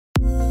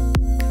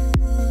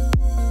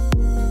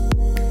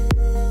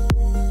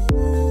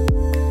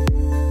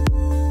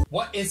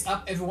What is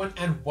up, everyone,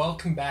 and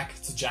welcome back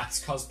to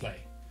Jack's Cosplay.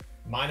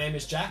 My name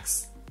is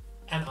Jax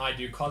and I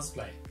do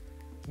cosplay.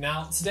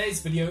 Now, today's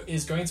video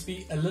is going to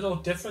be a little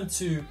different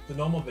to the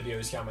normal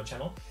videos here on my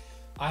channel.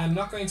 I am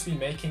not going to be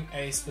making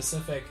a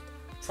specific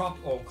prop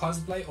or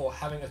cosplay or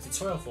having a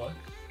tutorial for it,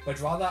 but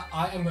rather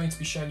I am going to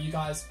be showing you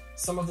guys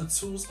some of the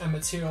tools and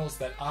materials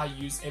that I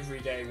use every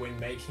day when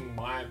making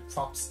my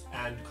props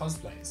and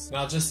cosplays.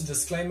 Now, just a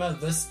disclaimer,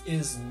 this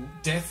is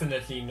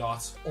definitely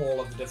not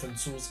all of the different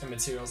tools and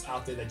materials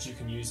out there that you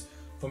can use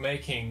for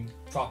making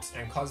props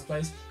and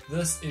cosplays.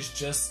 This is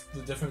just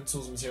the different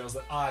tools and materials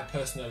that I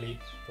personally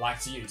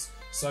like to use.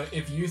 So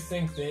if you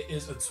think there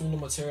is a tool or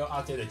material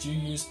out there that you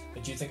use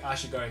that you think I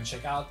should go and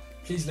check out,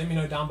 please let me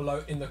know down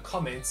below in the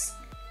comments,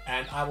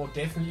 and I will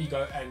definitely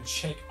go and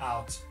check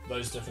out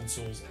those different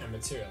tools and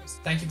materials.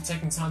 Thank you for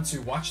taking time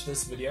to watch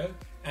this video,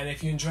 and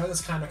if you enjoy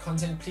this kind of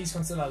content, please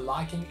consider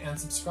liking and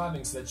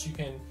subscribing so that you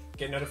can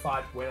get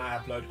notified when I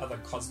upload other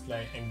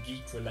cosplay and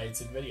geek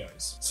related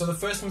videos. So the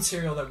first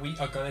material that we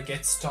are going to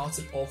get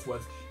started off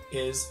with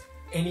is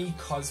any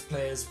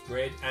cosplayer's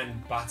bread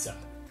and butter.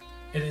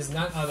 It is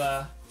none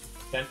other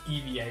than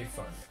EVA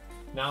foam.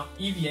 Now,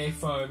 EVA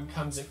foam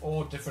comes in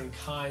all different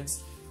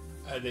kinds.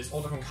 There's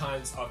all different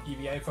kinds of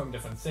EVA foam,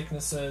 different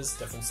thicknesses,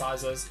 different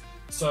sizes.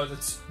 So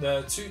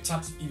the two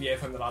types of EVA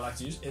foam that I like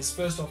to use is,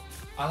 first off,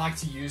 I like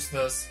to use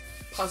this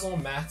puzzle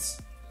mat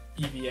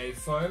EVA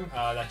foam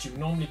that you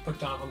normally put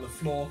down on the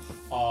floor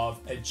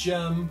of a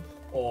gym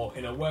or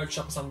in a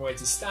workshop or somewhere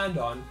to stand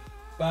on,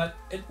 but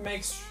it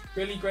makes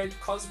really great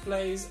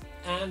cosplays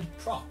and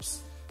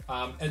props.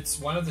 It's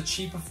one of the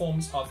cheaper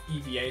forms of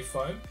EVA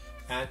foam,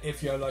 and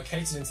if you're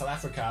located in South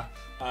Africa,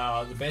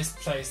 the best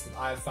place that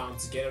I have found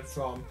to get it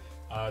from,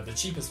 the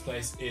cheapest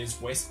place, is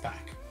Westpac.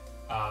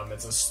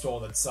 It's a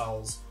store that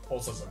sells all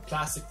sorts of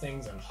plastic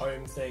things and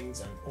home things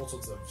and all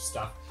sorts of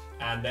stuff,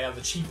 and they are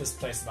the cheapest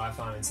place that I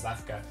found in South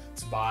Africa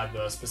to buy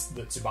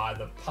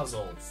the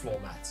puzzle floor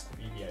mat of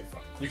EVA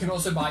foam. You can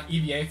also buy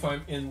EVA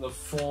foam in the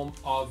form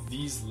of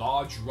these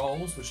large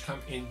rolls which come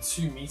in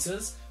 2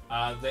 meters.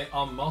 There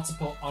are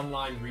multiple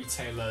online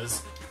retailers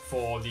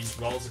for these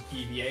rolls of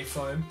EVA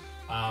foam.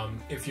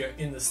 If you're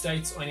in the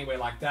States or anywhere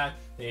like that,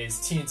 there's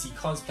TNT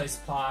Cosplay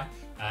Supply,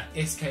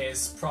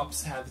 SKS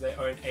Props have their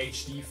own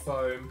HD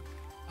foam.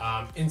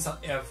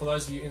 For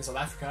those of you in South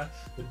Africa,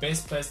 the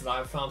best place that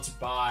I've found to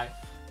buy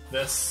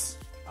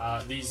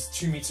these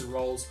 2 meter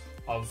rolls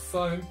of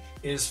foam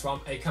is from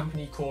a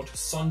company called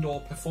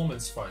Sondor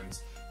Performance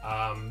Foams.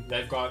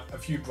 They've got a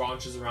few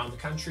branches around the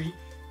country.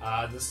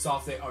 The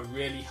staff there are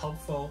really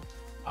helpful,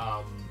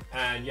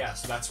 and yeah,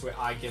 so that's where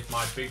I get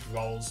my big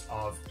rolls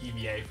of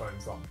EVA foam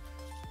from.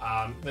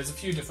 There's a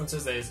few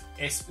differences. There's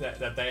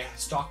that they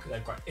stock.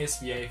 They've got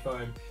SVA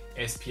foam,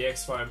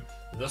 SPX foam.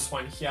 This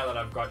one here that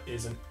I've got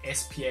is an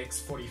SPX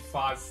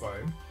 45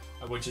 foam,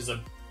 which is a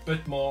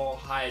bit more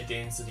higher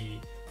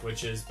density,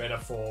 which is better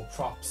for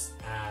props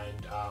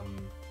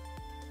and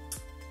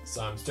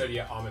some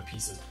sturdier armor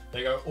pieces.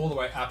 They go all the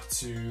way up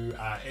to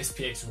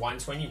SPX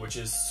 120, which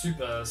is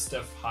super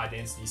stiff, high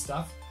density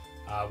stuff,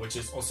 which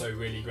is also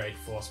really great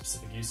for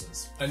specific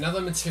uses. Another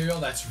material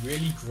that's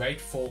really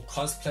great for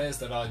cosplayers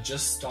that are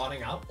just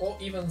starting out, or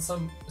even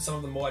some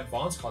of the more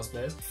advanced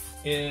cosplayers,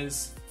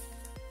 is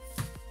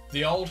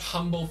the old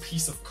humble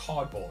piece of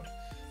cardboard.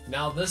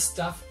 Now, this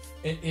stuff,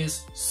 it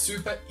is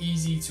super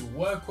easy to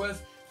work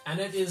with, and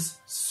it is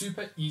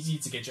super easy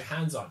to get your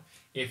hands on.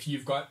 If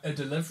you've got a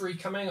delivery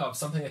coming of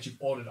something that you've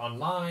ordered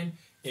online,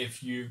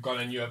 if you've got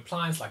a new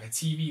appliance like a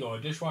TV or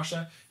a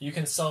dishwasher, you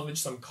can salvage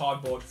some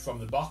cardboard from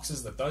the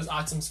boxes that those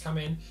items come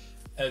in.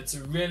 It's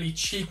a really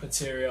cheap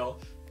material,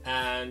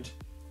 and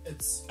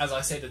it's, as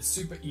I said, it's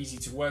super easy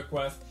to work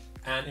with.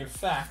 And in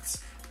fact,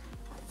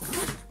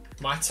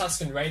 my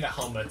Tusken Raider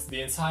helmet,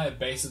 the entire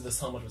base of this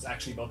helmet was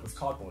actually built with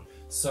cardboard.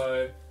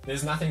 So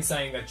there's nothing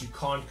saying that you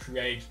can't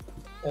create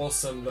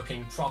awesome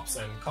looking props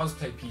and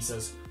cosplay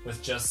pieces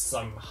with just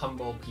some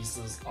humble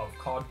pieces of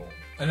cardboard.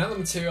 Another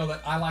material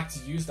that I like to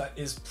use that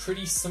is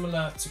pretty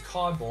similar to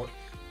cardboard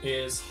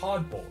is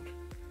hardboard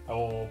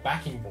or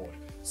backing board.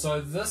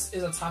 So this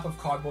is a type of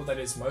cardboard that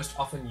is most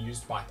often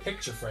used by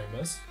picture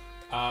framers,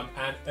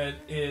 and it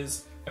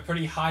is a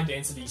pretty high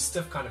density,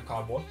 stiff kind of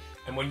cardboard,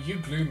 and when you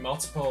glue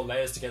multiple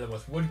layers together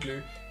with wood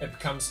glue, it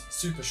becomes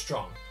super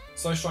strong.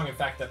 So strong, in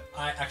fact, that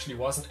I actually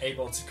wasn't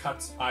able to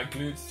cut. I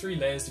glued 3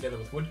 layers together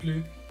with wood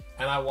glue,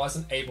 and I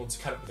wasn't able to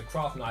cut it with a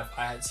craft knife.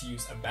 I had to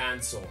use a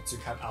bandsaw to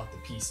cut out the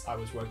piece I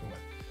was working with.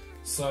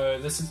 So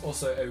this is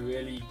also a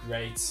really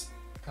great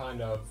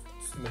kind of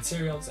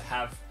material to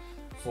have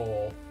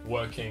for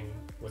working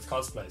with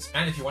cosplays.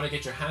 And if you want to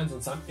get your hands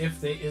on some,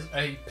 if there is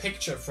a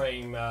picture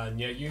frame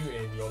near you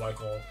in your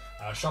local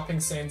shopping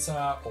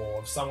center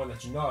or someone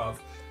that you know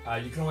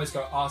of, you can always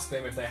go ask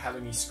them if they have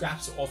any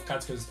scraps or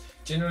offcuts, because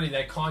generally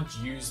they can't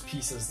use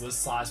pieces this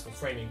size for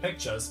framing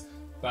pictures,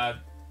 but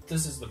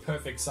this is the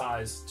perfect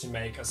size to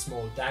make a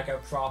small dagger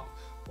prop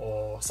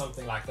or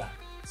something like that.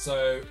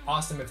 So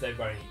ask them if they've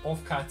got any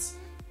offcuts,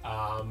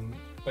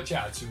 but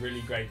yeah, it's a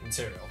really great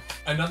material.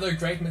 Another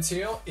great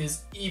material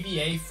is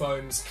EVA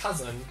foam's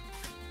cousin,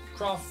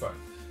 craft foam.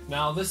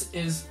 Now this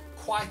is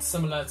quite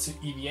similar to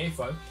EVA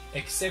foam,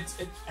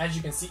 except as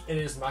you can see, it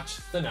is much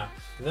thinner.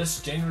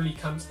 This generally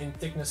comes in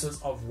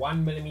thicknesses of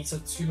 1mm,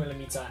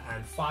 2mm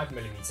and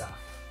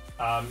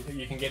 5mm.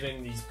 You can get it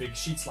in these big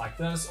sheets like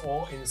this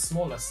or in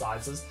smaller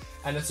sizes,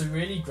 and it's a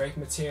really great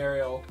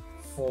material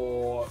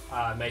for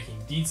making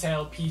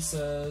detailed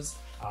pieces,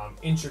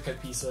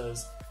 intricate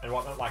pieces and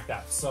whatnot like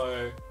that.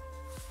 So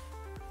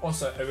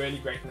also a really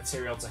great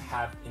material to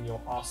have in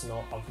your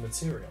arsenal of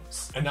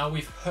materials. And now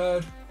we've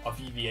heard of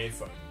EVA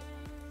foam,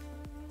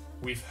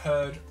 we've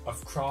heard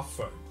of craft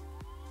foam,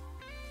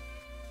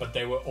 but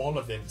they were all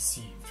of them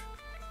deceived,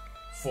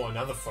 for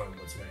another foam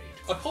was made,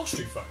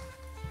 upholstery foam.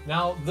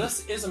 Now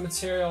this is a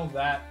material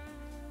that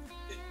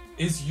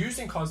is used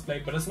in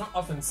cosplay, but it's not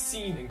often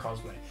seen in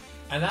cosplay,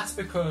 and that's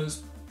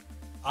because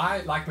I,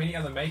 like many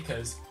other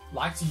makers,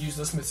 like to use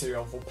this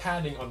material for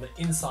padding on the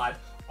inside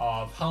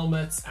of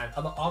helmets and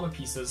other armor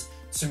pieces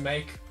to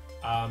make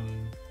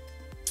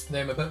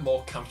them a bit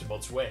more comfortable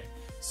to wear.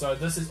 So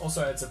this is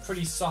also, it's a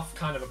pretty soft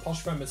kind of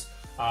upholstery foam. It's,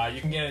 you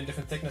can get it in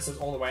different thicknesses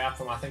all the way up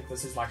from, I think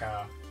this is like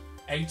a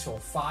 8 or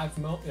 5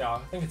 mil, yeah, I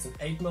think it's an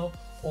 8 mil,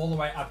 all the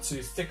way up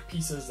to thick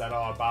pieces that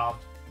are about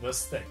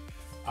this thick.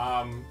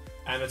 And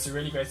it's a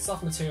really great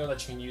soft material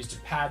that you can use to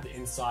pad the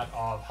inside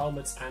of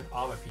helmets and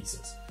armor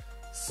pieces.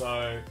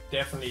 So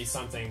definitely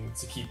something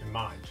to keep in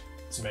mind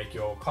to make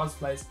your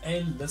cosplays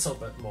a little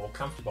bit more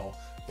comfortable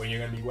when you're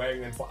going to be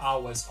wearing them for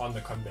hours on the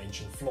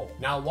convention floor.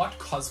 Now, what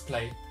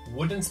cosplay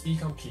wouldn't be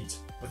complete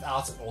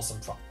without an awesome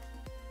prop?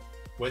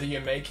 Whether you're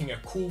making a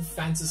cool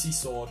fantasy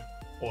sword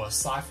or a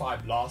sci-fi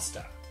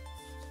blaster,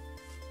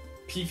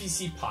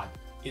 PVC pipe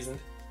is an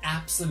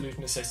absolute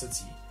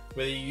necessity.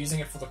 Whether you're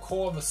using it for the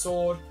core of a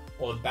sword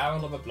or the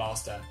barrel of a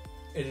blaster,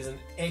 it is an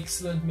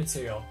excellent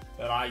material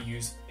that I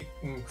use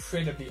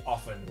incredibly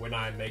often when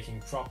I'm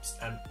making props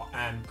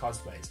and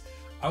cosplays.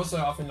 I also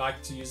often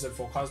like to use it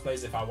for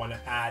cosplays if I want to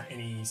add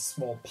any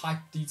small pipe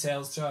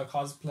details to a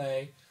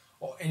cosplay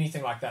or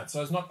anything like that.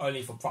 So it's not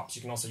only for props,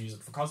 you can also use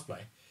it for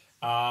cosplay.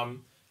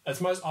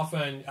 It's most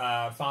often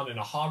found in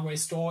a hardware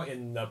store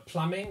in the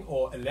plumbing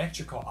or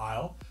electrical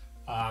aisle,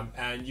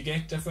 and you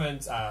get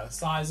different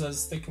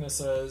sizes,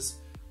 thicknesses,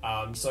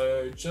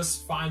 so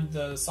just find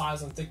the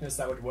size and thickness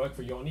that would work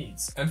for your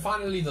needs. And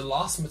finally, the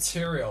last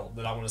material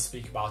that I want to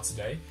speak about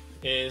today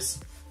is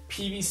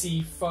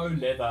PVC faux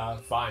leather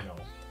vinyl.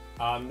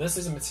 This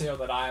is a material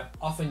that I have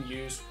often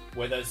used,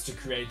 whether it's to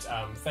create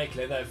fake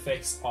leather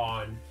effects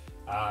on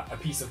a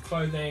piece of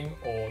clothing,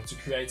 or to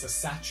create a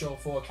satchel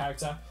for a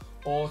character,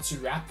 or to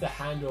wrap the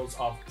handles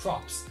of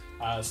props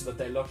so that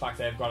they look like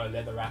they've got a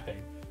leather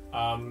wrapping.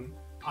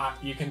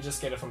 You can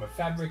just get it from a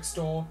fabric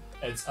store.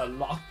 It's a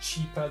lot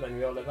cheaper than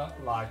real leather,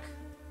 like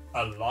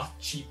a lot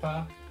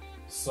cheaper.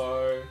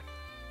 So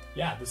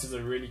yeah, this is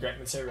a really great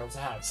material to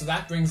have. So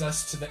that brings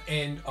us to the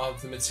end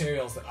of the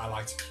materials that I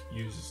like to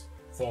use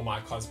for my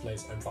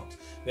cosplays and props.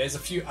 There's a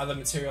few other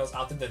materials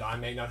out there that I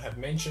may not have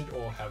mentioned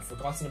or have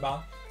forgotten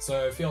about,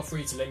 so feel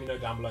free to let me know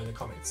down below in the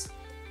comments.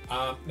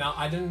 Now,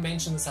 I didn't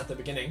mention this at the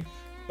beginning,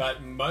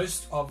 but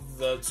most of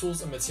the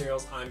tools and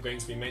materials I'm going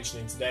to be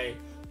mentioning today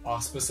are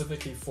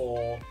specifically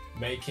for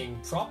making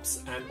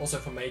props and also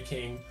for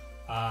making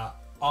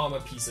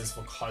armor pieces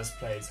for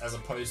cosplays, as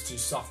opposed to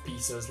soft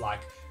pieces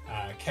like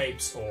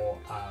capes or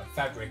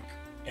fabric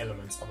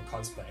elements of a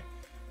cosplay.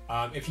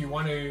 If you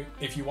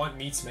want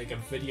me to make a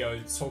video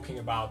talking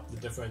about the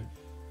different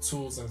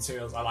tools and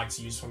materials I like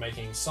to use for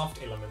making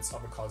soft elements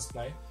of a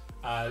cosplay,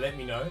 let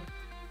me know.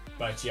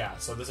 But yeah,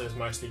 so this is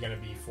mostly going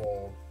to be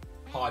for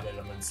hard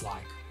elements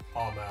like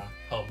armor,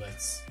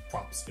 helmets,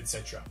 props,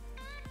 etc.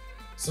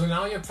 So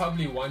now you're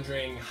probably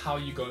wondering how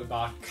you go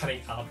about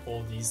cutting out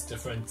all these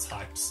different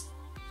types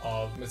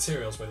of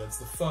materials, whether it's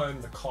the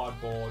foam, the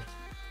cardboard,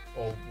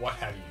 or what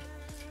have you.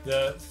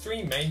 The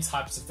three main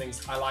types of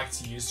things I like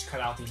to use to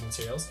cut out these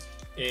materials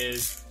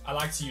is I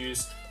like to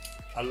use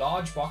a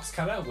large box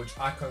cutter, which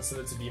I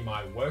consider to be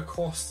my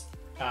workhorse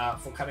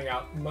for cutting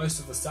out most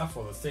of the stuff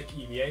for the thick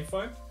EVA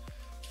foam.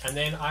 And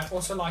then I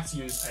also like to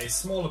use a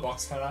smaller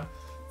box cutter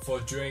for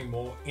doing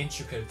more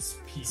intricate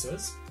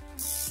pieces.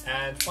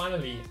 And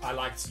finally, I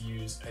like to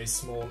use a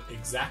small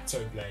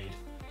X-Acto blade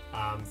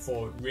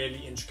for really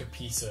intricate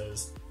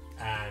pieces,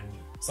 and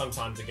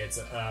sometimes it gets,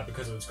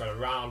 because it's got a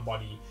round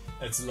body,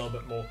 it's a little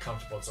bit more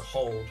comfortable to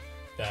hold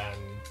than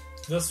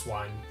this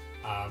one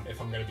if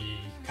I'm going to be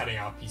cutting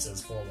out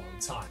pieces for a long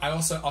time. I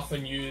also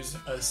often use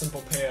a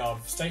simple pair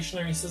of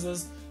stationary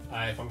scissors.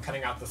 If I'm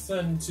cutting out the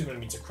thin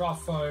 2mm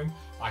craft foam,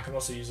 I can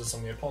also use this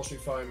on the upholstery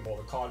foam or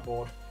the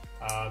cardboard.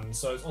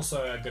 So it's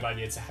also a good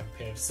idea to have a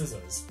pair of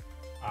scissors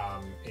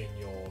in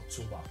your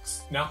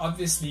toolbox. Now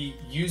obviously,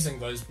 using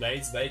those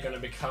blades, they're going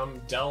to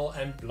become dull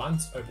and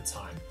blunt over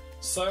time.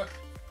 So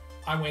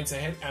I went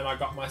ahead and I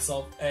got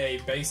myself a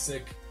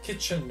basic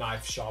kitchen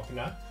knife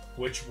sharpener,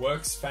 which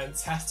works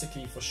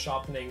fantastically for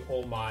sharpening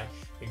all my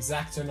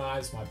X-Acto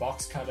knives, my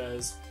box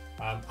cutters.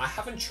 I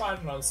haven't tried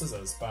it on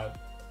scissors, but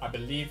I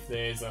believe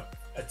there's an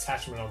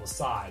attachment on the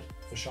side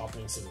for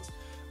sharpening scissors.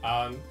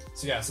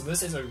 So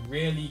this is a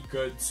really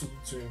good tool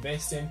to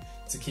invest in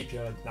to keep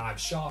your knife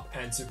sharp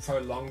and to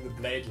prolong the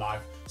blade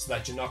life so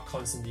that you're not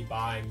constantly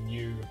buying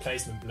new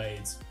replacement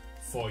blades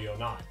for your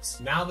knives.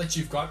 Now that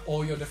you've got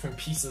all your different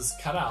pieces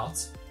cut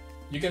out,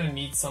 you're going to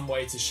need some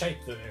way to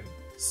shape them in.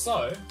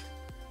 So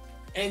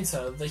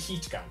enter the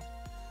heat gun.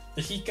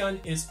 The heat gun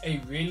is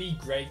a really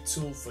great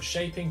tool for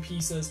shaping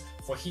pieces,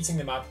 for heating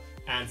them up,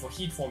 and for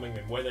heat forming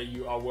them. Whether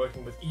you are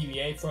working with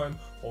EVA foam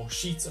or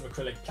sheets of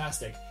acrylic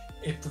plastic,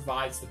 it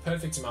provides the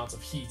perfect amount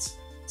of heat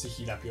to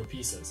heat up your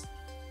pieces.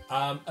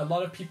 A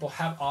lot of people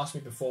have asked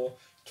me before,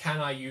 can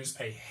I use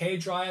a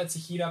hairdryer to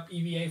heat up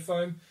EVA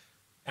foam?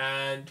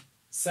 And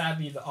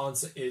sadly the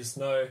answer is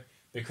no,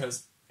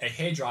 because a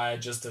hairdryer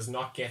just does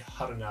not get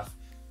hot enough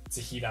to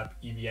heat up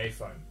EVA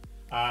foam.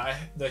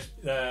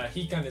 The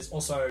heat gun is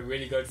also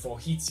really good for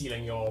heat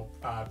sealing your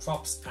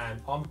props and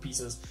armor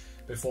pieces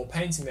before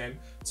painting them,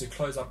 to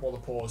close up all the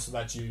pores so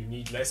that you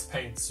need less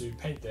paint to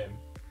paint them,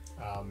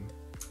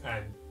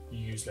 and you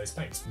use less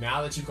paint.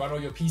 Now that you've got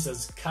all your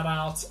pieces cut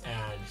out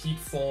and heat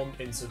formed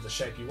into the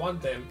shape you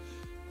want them,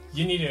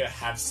 you need to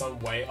have some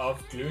way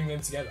of gluing them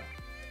together.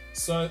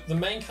 So the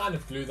main kind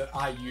of glue that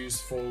I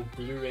use for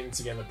gluing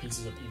together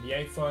pieces of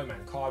EVA foam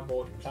and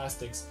cardboard and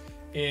plastics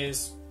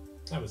is,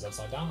 that was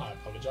upside down, I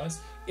apologize,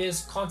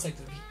 is contact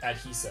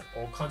adhesive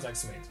or contact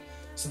cement.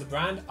 So the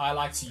brand I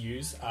like to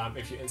use,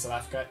 if you're in South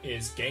Africa,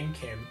 is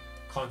Gamechem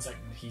contact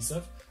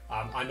adhesive.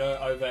 I know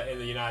over in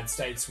the United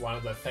States, one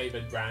of the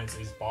favored brands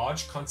is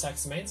Barge contact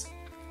cement.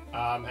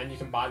 And you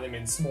can buy them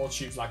in small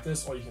tubes like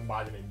this, or you can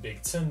buy them in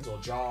big tins or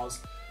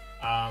jars.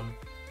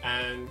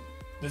 And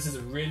this is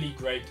a really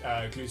great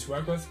glue to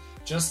work with.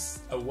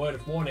 Just a word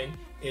of warning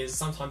is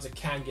sometimes it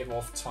can give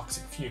off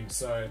toxic fumes,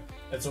 so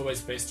it's always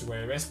best to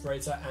wear a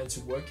respirator and to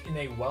work in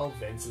a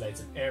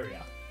well-ventilated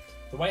area.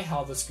 The way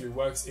how this glue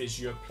works is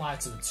you apply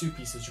it to the two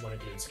pieces you want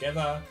to glue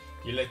together,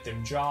 you let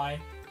them dry,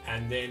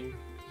 and then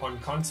on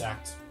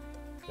contact,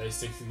 they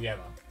stick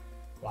together,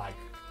 like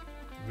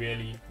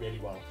really, really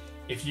well.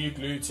 If you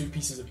glue two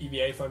pieces of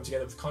EVA foam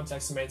together with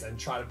contact cement and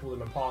try to pull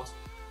them apart,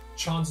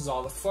 chances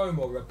are the foam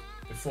will rip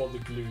before the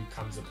glue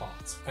comes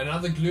apart.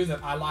 Another glue that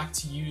I like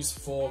to use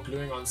for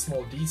gluing on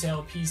small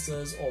detail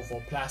pieces or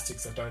for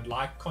plastics that don't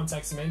like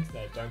contact cement,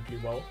 that don't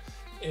glue well,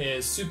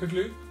 is super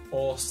glue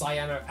or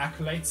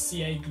cyanoacrylate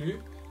CA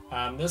glue.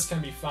 This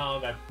can be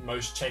found at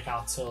most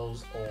checkout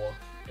tills or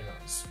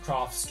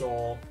craft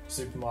store,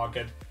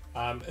 supermarket.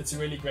 It's a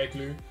really great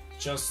glue,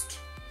 just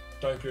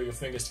don't glue your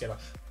fingers together.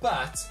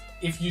 But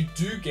if you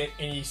do get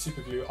any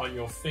super glue on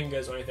your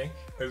fingers or anything,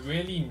 a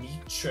really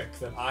neat trick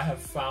that I have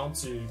found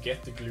to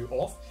get the glue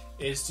off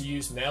is to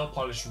use nail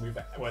polish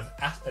remover with,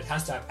 it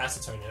has to have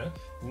acetone in it,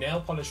 nail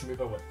polish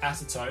remover with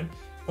acetone,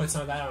 put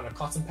some of that on a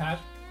cotton pad,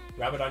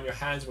 rub it on your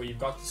hands where you've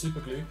got the super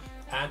glue,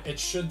 and it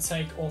should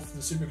take off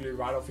the super glue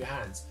right off your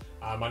hands.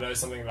 I know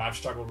something that I've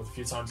struggled with a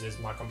few times is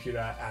my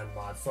computer and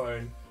my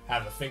phone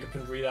have a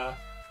fingerprint reader,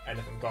 and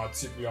if I've got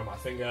super glue on my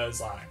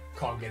fingers, I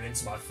can't get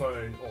into my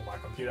phone or my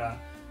computer.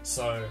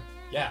 So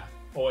yeah,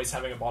 always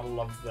having a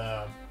bottle of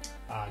the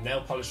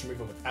nail polish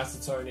remover with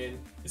acetone in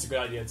is a good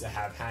idea to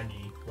have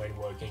handy when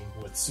working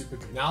with super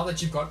glue. Now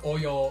that you've got all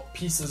your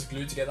pieces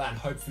glued together and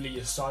hopefully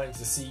you're starting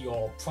to see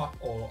your prop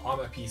or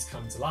armor piece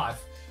come to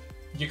life,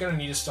 you're going to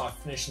need to start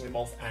finishing them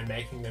off and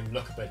making them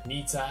look a bit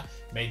neater,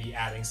 maybe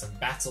adding some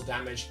battle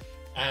damage.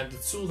 And the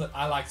tool that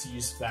I like to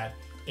use for that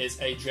is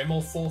a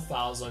Dremel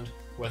 4000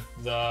 with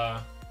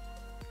the,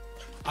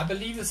 I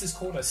believe this is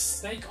called a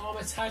snake arm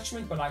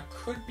attachment, but I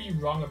could be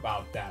wrong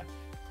about that.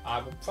 I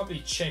will probably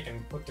check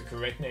and put the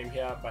correct name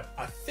here, but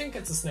I think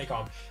it's a snake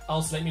arm.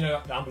 Else let me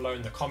know down below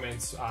in the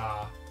comments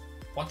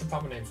what the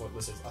proper name for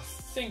this is. I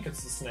think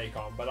it's the snake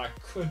arm, but I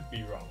could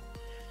be wrong.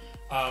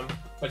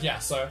 But yeah,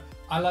 so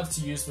I love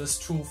to use this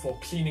tool for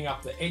cleaning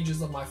up the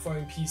edges of my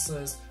foam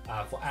pieces,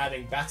 for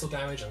adding battle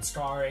damage and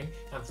scarring,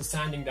 and for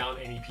sanding down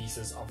any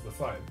pieces of the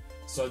foam.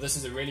 So this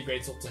is a really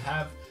great tool to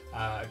have.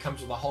 It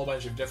comes with a whole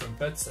bunch of different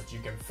bits that you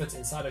can fit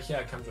inside of here.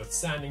 It comes with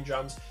sanding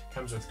drums, it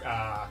comes with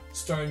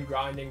stone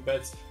grinding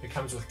bits, it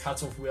comes with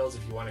cut-off wheels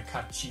if you want to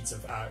cut sheets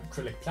of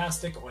acrylic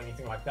plastic or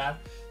anything like that.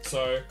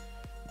 So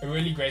a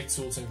really great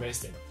tool to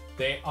invest in.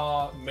 There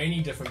are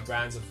many different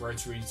brands of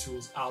rotary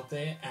tools out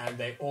there and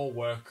they all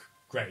work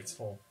great.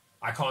 Or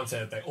I can't say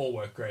that they all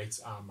work great.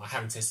 I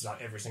haven't tested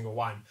out every single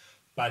one,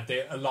 but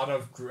there are a lot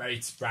of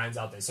great brands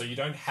out there. So you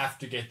don't have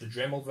to get the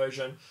Dremel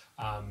version.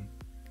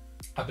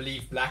 I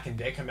believe Black &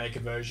 Decker make a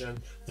version.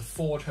 The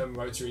Ford Home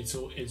rotary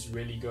tool is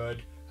really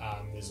good.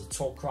 There's a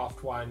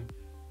Torcraft one.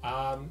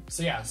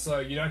 So yeah, so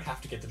you don't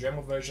have to get the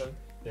Dremel version.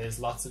 There's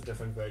lots of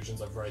different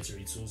versions of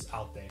rotary tools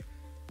out there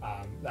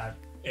that,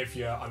 if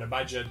you're on a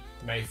budget,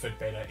 may fit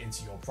better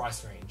into your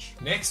price range.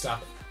 Next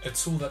up, a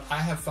tool that I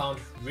have found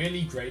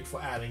really great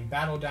for adding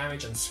battle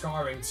damage and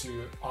scarring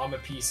to armor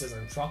pieces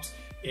and props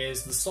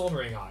is the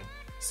soldering iron.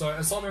 So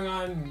a soldering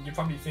iron, you're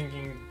probably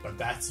thinking, but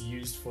that's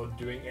used for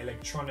doing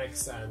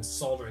electronics and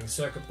soldering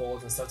circuit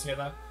boards and stuff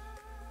together.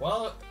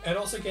 Well, it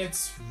also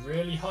gets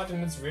really hot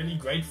and it's really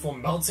great for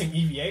melting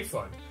EVA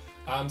foam.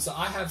 So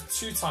I have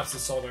two types of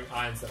soldering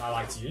irons that I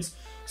like to use.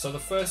 So the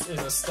first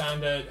is a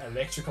standard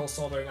electrical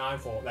soldering iron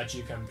that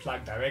you can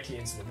plug directly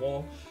into the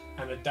wall,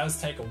 and it does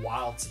take a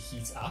while to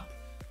heat up.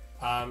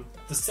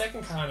 The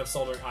second kind of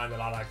soldering iron that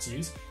I like to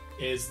use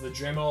is the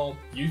Dremel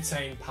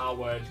butane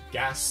powered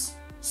gas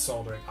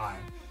soldering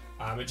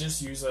iron. It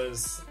just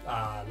uses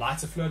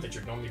lighter fluid that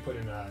you'd normally put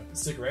in a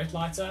cigarette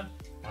lighter.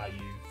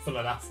 You fill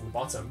it up from the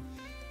bottom,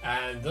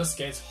 and this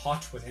gets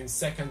hot within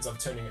seconds of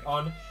turning it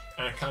on,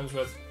 and it comes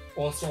with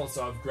all sorts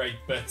of great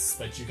bits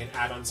that you can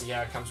add onto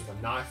here. It comes with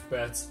a knife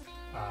bit,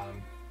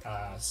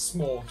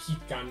 small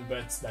heat gun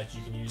bits that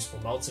you can use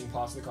for melting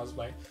parts of the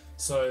cosplay.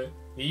 So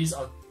these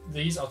are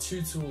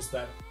two tools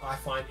that I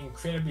find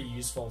incredibly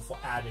useful for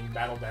adding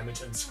battle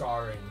damage and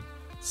scarring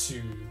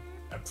to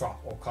a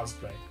prop or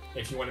cosplay.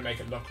 If you want to make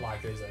it look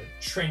like there's a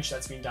trench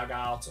that's been dug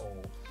out, or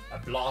a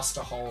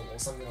blaster hole or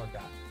something like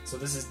that. So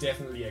this is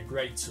definitely a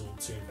great tool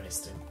to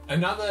invest in.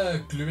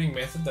 Another gluing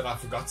method that I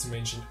forgot to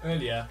mention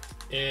earlier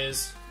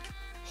is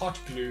hot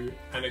glue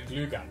and a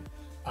glue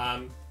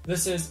gun.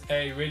 This is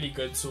a really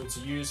good tool to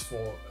use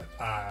for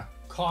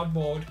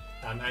cardboard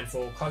and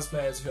for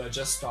cosplayers who are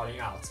just starting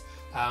out.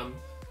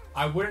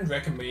 I wouldn't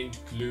recommend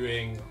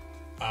gluing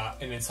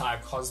an entire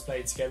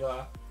cosplay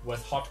together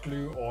with hot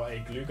glue or a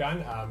glue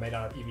gun made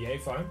out of EVA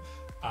foam,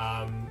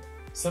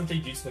 simply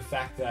due to the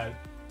fact that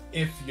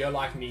if you're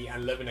like me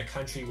and live in a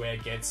country where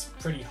it gets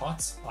pretty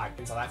hot, like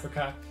in South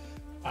Africa,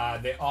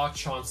 there are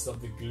chances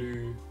of the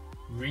glue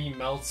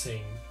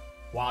remelting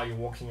while you're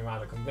walking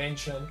around a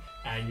convention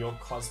and your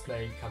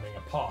cosplay coming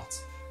apart.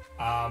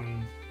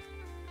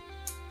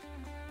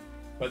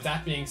 But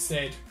that being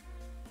said,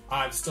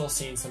 I've still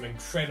seen some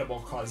incredible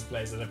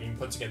cosplays that have been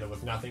put together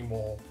with nothing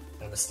more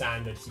than a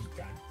standard heat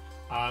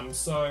gun.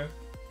 So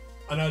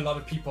I know a lot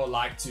of people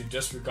like to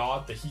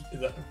disregard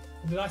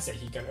did I say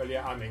heat gun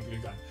earlier? I meant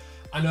glue gun.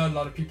 I know a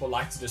lot of people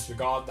like to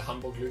disregard the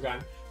humble glue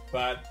gun,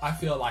 but I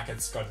feel like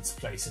it's got its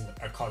place in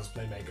a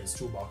cosplay maker's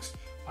toolbox.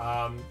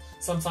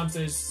 Sometimes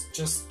there's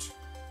just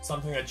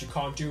something that you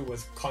can't do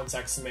with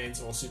contact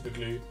cement or super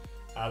glue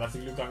that the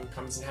glue gun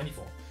comes in handy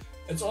for.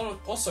 It's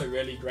also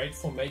really great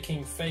for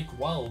making fake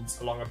welds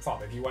along a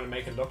prop. If you want to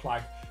make it look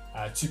like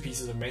two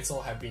pieces of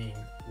metal have been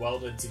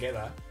welded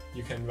together,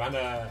 you can run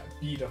a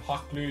bead of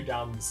hot glue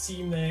down the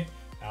seam there,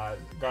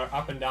 go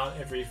up and down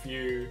every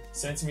few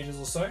centimeters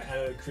or so, and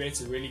it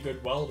creates a really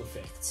good weld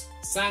effect.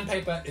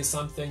 Sandpaper is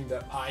something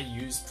that I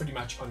use pretty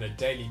much on a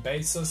daily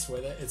basis,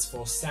 whether it's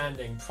for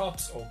sanding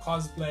props or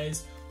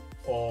cosplays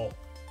or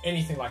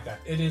anything like that.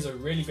 It is a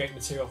really great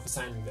material for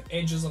sanding the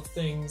edges of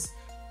things,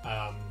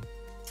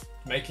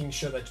 making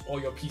sure that all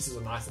your pieces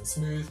are nice and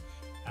smooth.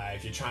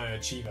 If you're trying to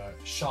achieve a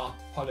sharp,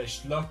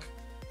 polished look,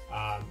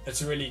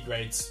 it's a really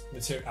great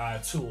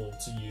tool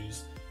to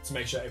use to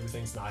make sure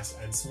everything's nice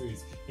and smooth.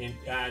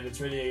 And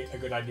it's really a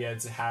good idea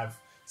to have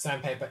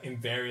sandpaper in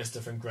various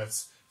different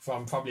grits,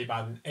 from probably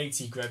about an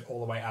 80 grit all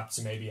the way up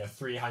to maybe a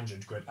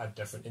 300 grit at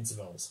different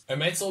intervals. A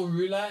metal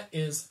ruler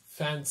is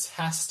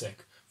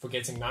fantastic for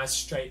getting nice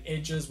straight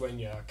edges when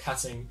you're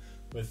cutting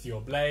with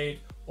your blade,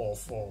 or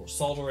for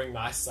soldering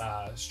nice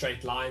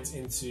straight lines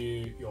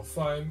into your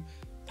foam.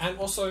 And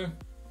also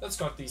it's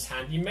got these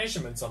handy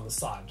measurements on the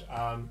side.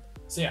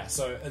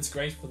 So it's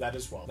great for that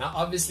as well. Now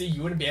obviously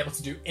you wouldn't be able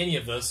to do any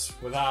of this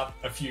without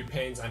a few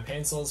pens and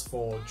pencils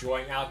for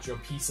drawing out your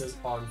pieces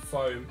on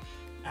foam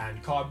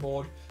and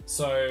cardboard.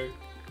 So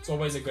it's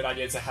always a good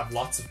idea to have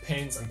lots of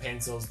pens and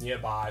pencils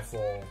nearby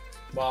for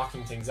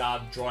marking things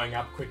out, drawing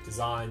up quick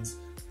designs,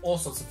 all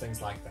sorts of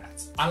things like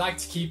that. I like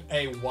to keep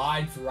a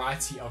wide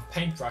variety of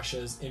paint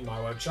brushes in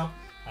my workshop,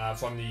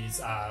 from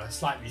these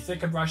slightly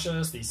thicker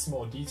brushes, these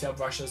small detail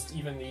brushes, to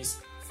even these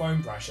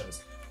foam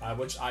brushes,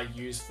 which I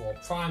use for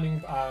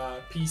priming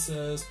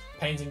pieces,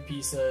 painting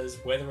pieces,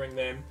 weathering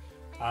them.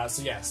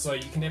 So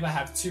you can never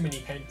have too many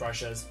paint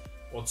brushes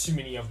or too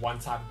many of one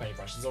type of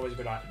paintbrush. It's always a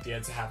good idea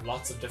to have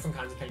lots of different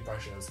kinds of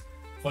paintbrushes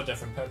for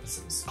different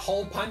purposes.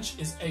 Hole punch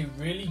is a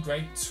really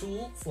great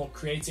tool for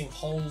creating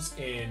holes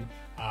in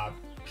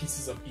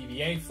pieces of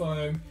EVA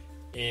foam,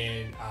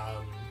 in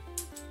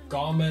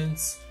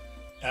garments.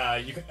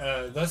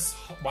 This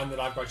one that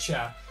I've got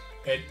here,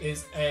 it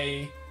is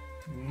a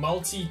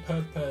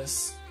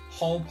multi-purpose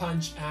hole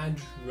punch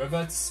and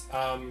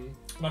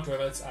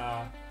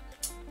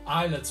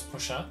eyelet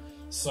pusher.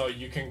 So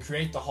you can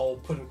create the hole,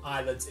 put an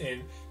eyelet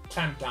in,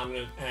 clamp down on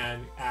it,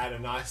 and add a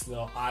nice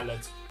little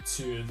eyelet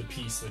to the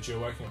piece that you're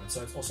working on.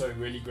 So it's also a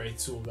really great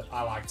tool that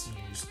I like to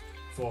use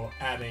for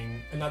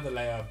adding another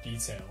layer of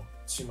detail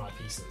to my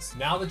pieces.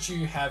 Now that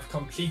you have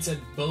completed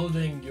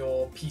building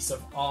your piece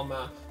of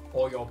armor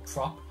or your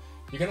prop,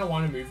 you're going to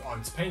want to move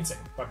on to painting.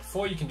 But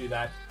before you can do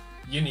that,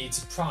 you need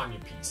to prime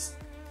your piece.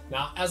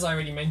 Now, as I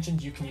already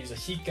mentioned, you can use a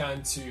heat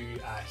gun to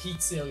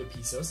heat seal your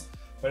pieces,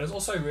 but it's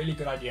also a really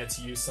good idea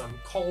to use some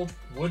cold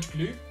wood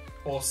glue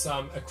or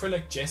some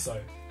acrylic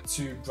gesso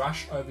to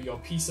brush over your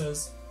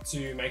pieces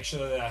to make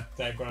sure that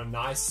they've got a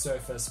nice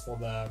surface for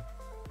the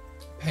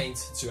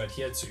paint to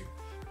adhere to.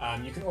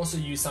 You can also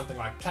use something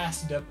like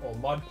Plasti Dip or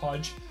Mod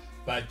Podge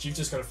but you've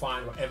just got to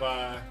find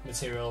whatever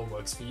material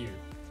works for you.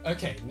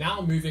 Okay,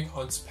 now moving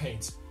on to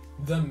paint.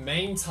 The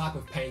main type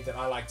of paint that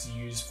I like to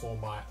use for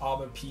my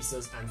armor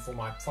pieces and for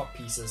my prop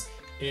pieces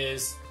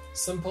is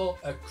simple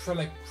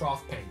acrylic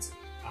craft paint.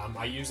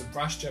 I use a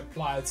brush to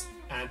apply it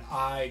and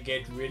I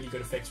get really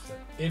good effects with it.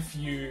 If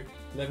you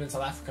live in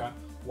South Africa,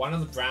 one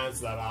of the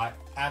brands that I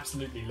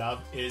absolutely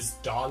love is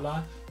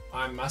Dala.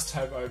 I must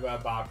have over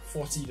about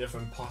 40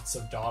 different pots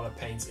of Dala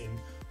paint in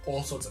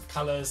all sorts of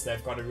colors.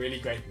 They've got a really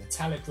great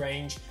metallic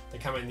range. They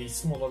come in these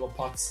small little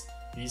pots,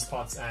 these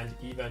pots, and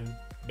even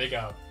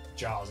bigger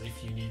jars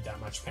if you need that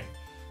much paint.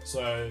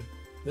 So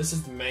this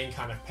is the main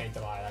kind of paint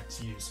that I like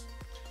to use.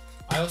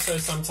 I also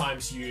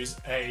sometimes use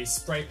a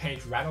spray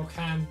paint rattle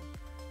can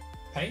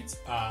paint.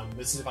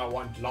 This is if I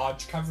want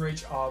large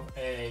coverage of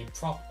a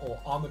prop or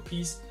armor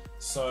piece.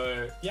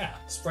 So yeah,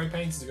 spray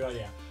paint is a good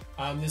idea.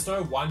 There's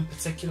no one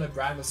particular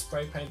brand of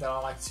spray paint that I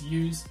like to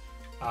use.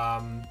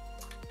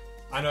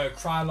 I know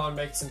Krylon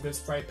makes some good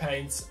spray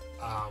paint,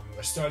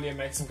 Rust-Oleum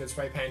makes some good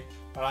spray paint,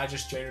 but I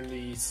just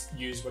generally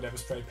use whatever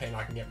spray paint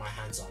I can get my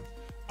hands on.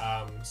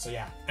 So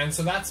yeah, and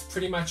so that's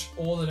pretty much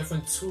all the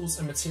different tools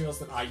and materials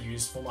that I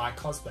use for my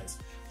cosplays.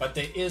 But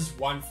there is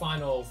one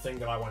final thing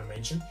that I want to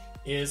mention,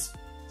 is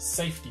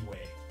safety wear.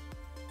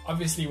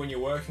 Obviously when you're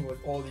working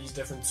with all these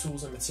different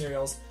tools and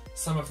materials,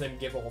 some of them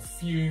give off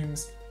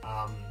fumes,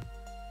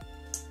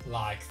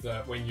 like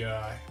when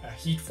you're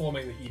heat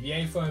forming the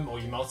EVA foam, or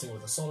you're melting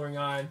with a soldering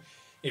iron.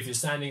 If you're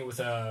standing with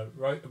a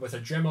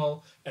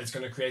Dremel, it's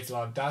going to create a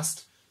lot of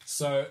dust.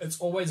 So it's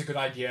always a good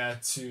idea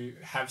to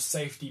have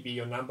safety be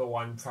your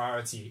 #1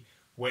 priority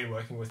when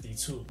working with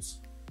these tools.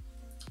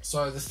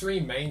 So the three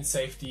main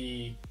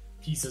safety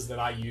pieces that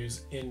I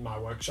use in my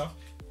workshop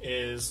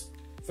is,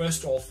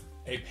 first off,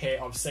 a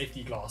pair of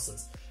safety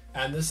glasses.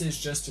 And this is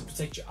just to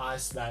protect your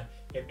eyes so that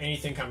if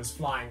anything comes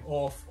flying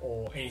off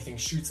or anything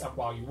shoots up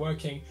while you're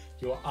working,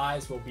 your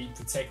eyes will be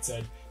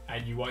protected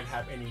and you won't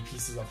have any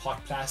pieces of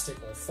hot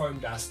plastic or foam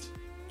dust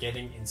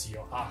getting into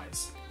your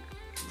eyes.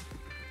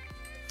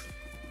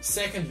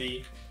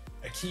 Secondly,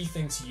 a key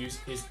thing to use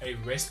is a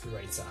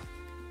respirator.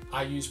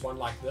 I use one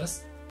like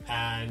this,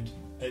 and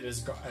it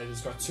has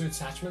got two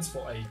attachments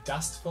for a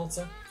dust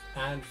filter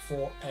and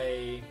for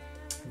a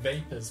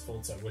vapors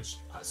filter,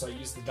 so I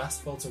use the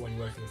dust filter when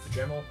working with the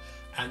Dremel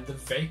and the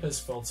vapors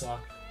filter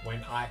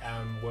when I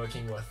am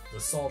working with the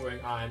soldering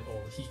iron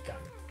or the heat gun.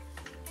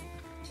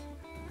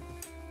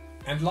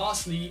 And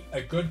lastly,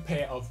 a good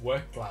pair of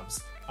work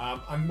gloves.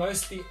 I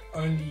mostly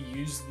only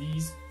use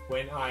these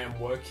when I am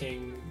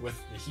working with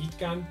the heat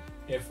gun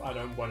if I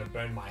don't want to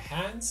burn my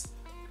hands.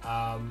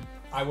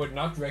 I would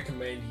not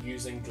recommend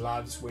using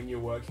gloves when you're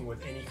working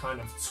with any kind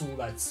of tool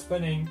that's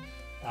spinning,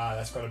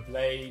 that's got a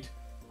blade.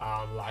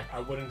 Like I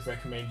wouldn't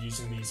recommend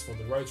using these for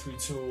the rotary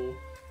tool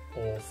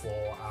or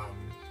for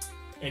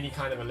any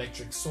kind of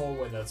electric saw,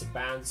 whether it's a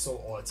band saw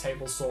or a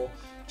table saw,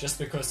 just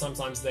because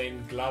sometimes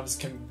then gloves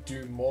can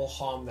do more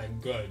harm than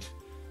good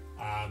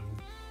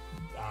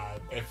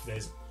if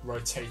there's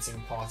rotating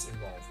parts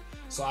involved.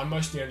 So I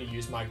mostly only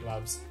use my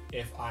gloves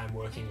if I'm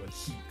working with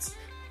heat.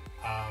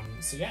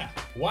 So yeah,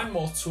 one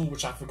more tool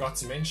which I forgot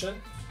to mention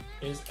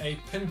is a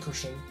pin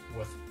cushion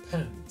with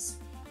pins.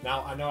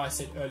 Now, I know I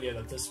said earlier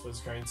that this was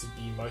going to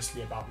be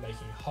mostly about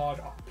making hard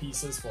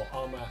pieces for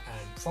armor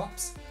and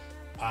props,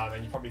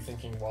 and you're probably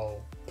thinking,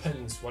 well,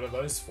 pins, what are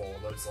those for?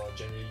 Those are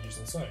generally used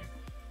in sewing.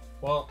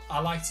 Well, I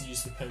like to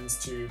use the pins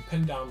to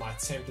pin down my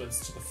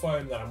templates to the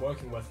foam that I'm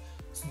working with,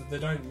 so that they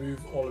don't move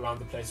all around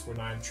the place when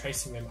I'm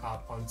tracing them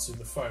out onto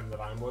the foam that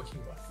I'm working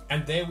with.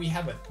 And there we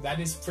have it. That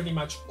is pretty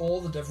much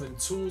all the different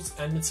tools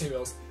and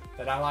materials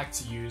that I like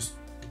to use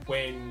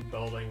when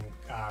building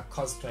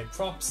cosplay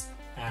props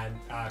and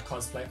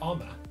cosplay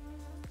armor.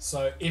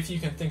 So if you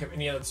can think of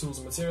any other tools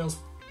and materials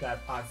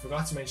that I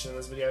forgot to mention in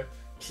this video,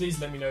 please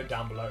let me know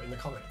down below in the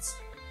comments.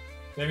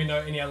 Let me know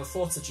any other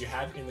thoughts that you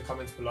had in the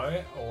comments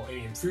below, or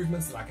any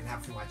improvements that I can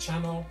have for my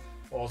channel,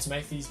 or to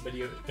make these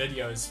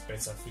videos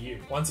better for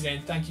you. Once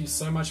again, thank you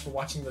so much for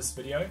watching this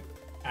video,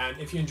 and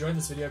if you enjoyed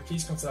this video,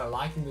 please consider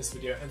liking this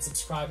video and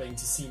subscribing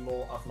to see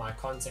more of my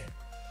content.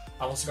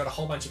 I've also got a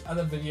whole bunch of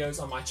other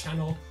videos on my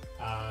channel.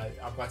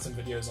 I've got some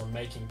videos on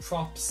making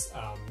props,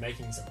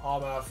 making some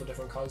armor for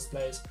different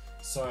cosplays,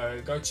 so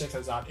go check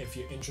those out if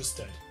you're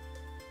interested.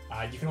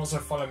 You can also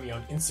follow me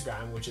on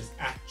Instagram, which is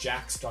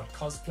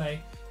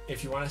 @jax.cosplay,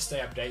 if you want to stay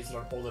updated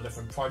on all the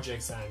different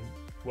projects and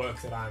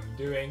work that I'm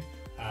doing,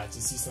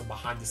 to see some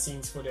behind the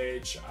scenes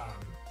footage,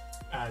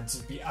 and to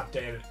be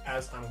updated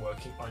as I'm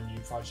working on new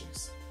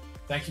projects.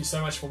 Thank you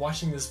so much for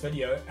watching this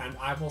video, and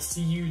I will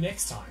see you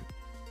next time.